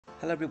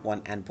Hello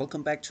everyone and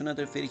welcome back to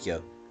another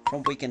video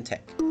from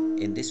Wake&Tech.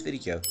 In this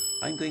video,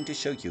 I'm going to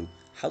show you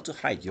how to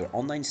hide your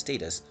online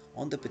status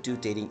on the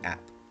Badoo dating app.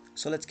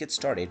 So let's get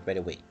started right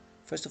away.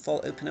 First of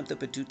all, open up the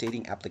Badoo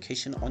dating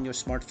application on your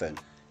smartphone,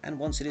 and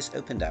once it is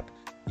opened up,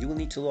 you will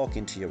need to log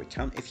into your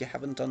account if you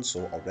haven't done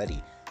so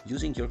already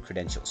using your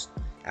credentials.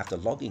 After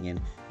logging in,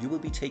 you will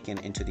be taken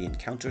into the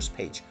encounters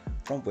page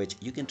from which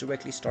you can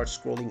directly start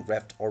scrolling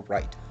left or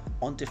right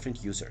on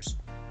different users.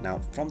 Now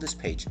from this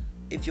page,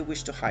 if you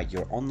wish to hide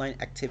your online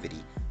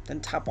activity, then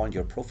tap on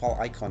your profile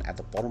icon at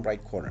the bottom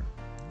right corner.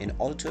 In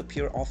order to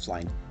appear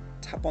offline,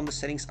 tap on the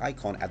settings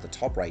icon at the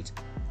top right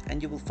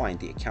and you will find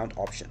the account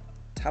option.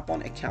 Tap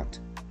on account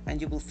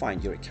and you will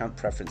find your account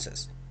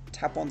preferences.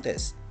 Tap on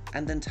this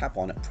and then tap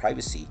on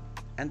privacy,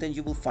 and then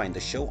you will find the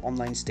show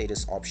online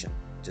status option.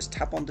 Just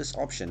tap on this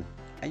option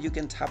and you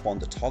can tap on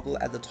the toggle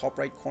at the top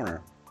right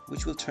corner,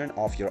 which will turn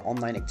off your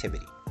online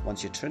activity.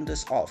 Once you turn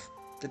this off,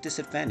 the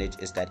disadvantage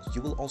is that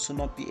you will also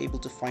not be able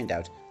to find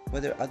out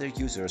whether other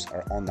users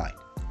are online,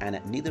 and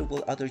neither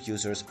will other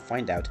users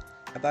find out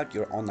about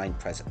your online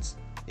presence.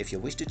 If you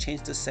wish to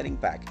change this setting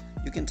back,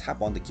 you can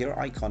tap on the gear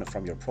icon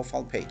from your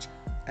profile page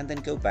and then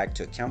go back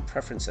to account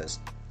preferences,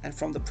 and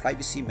from the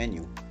privacy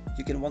menu,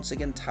 you can once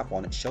again tap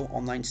on show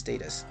online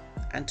status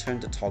and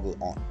turn the toggle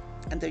on.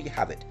 And there you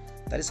have it.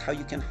 That is how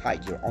you can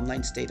hide your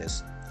online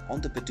status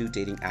on the Badoo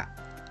dating app.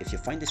 If you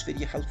find this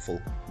video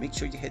helpful, make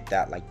sure you hit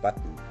that like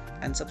button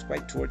and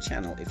subscribe to our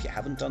channel if you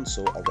haven't done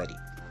so already.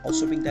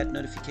 Also ring that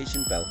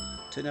notification bell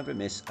to never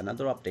miss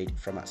another update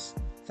from us.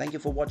 Thank you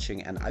for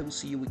watching, and I will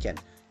see you again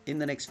in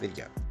the next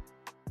video.